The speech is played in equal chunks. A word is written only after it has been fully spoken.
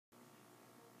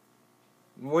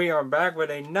We are back with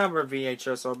another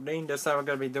VHS opening. This time we're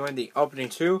going to be doing the opening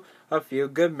 2 of Few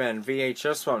Good Men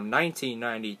VHS from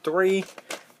 1993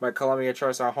 by Columbia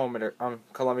Tristar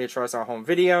Home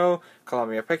Video,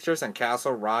 Columbia Pictures, and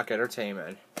Castle Rock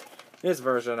Entertainment. This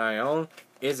version I own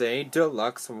is a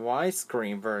deluxe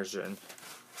widescreen version.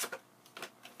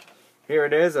 Here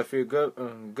it is, A Few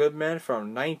Good Men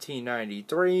from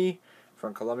 1993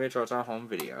 from Columbia Tristar Home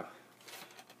Video.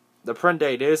 The print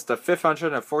date is the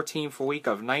 514th week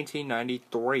of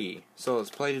 1993. So let's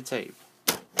play the tape.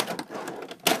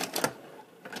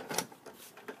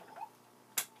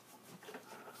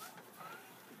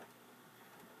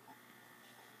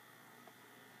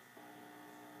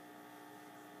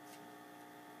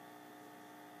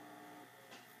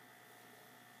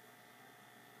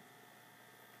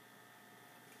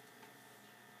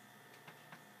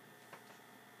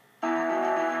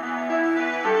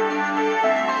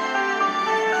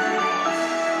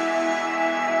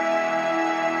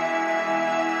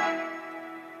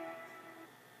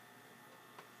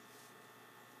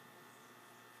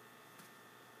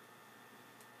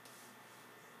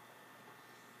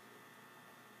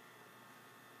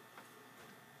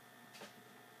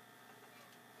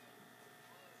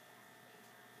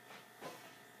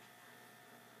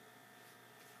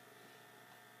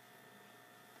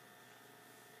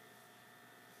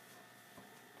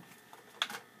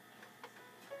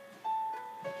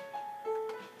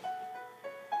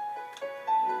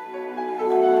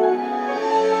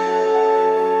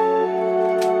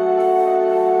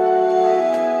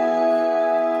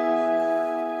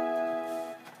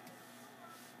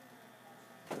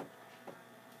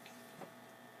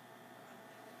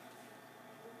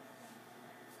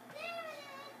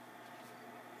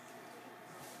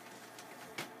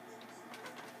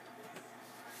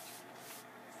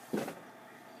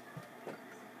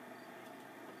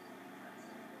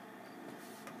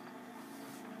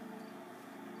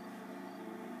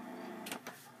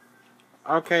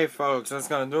 Okay, folks, that's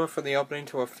going to do it for the opening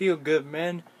to A Few Good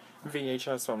Men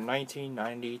VHS from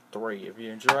 1993. If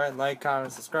you enjoy it, like,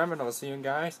 comment, subscribe, and I'll see you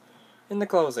guys in the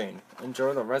closing.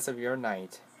 Enjoy the rest of your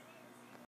night.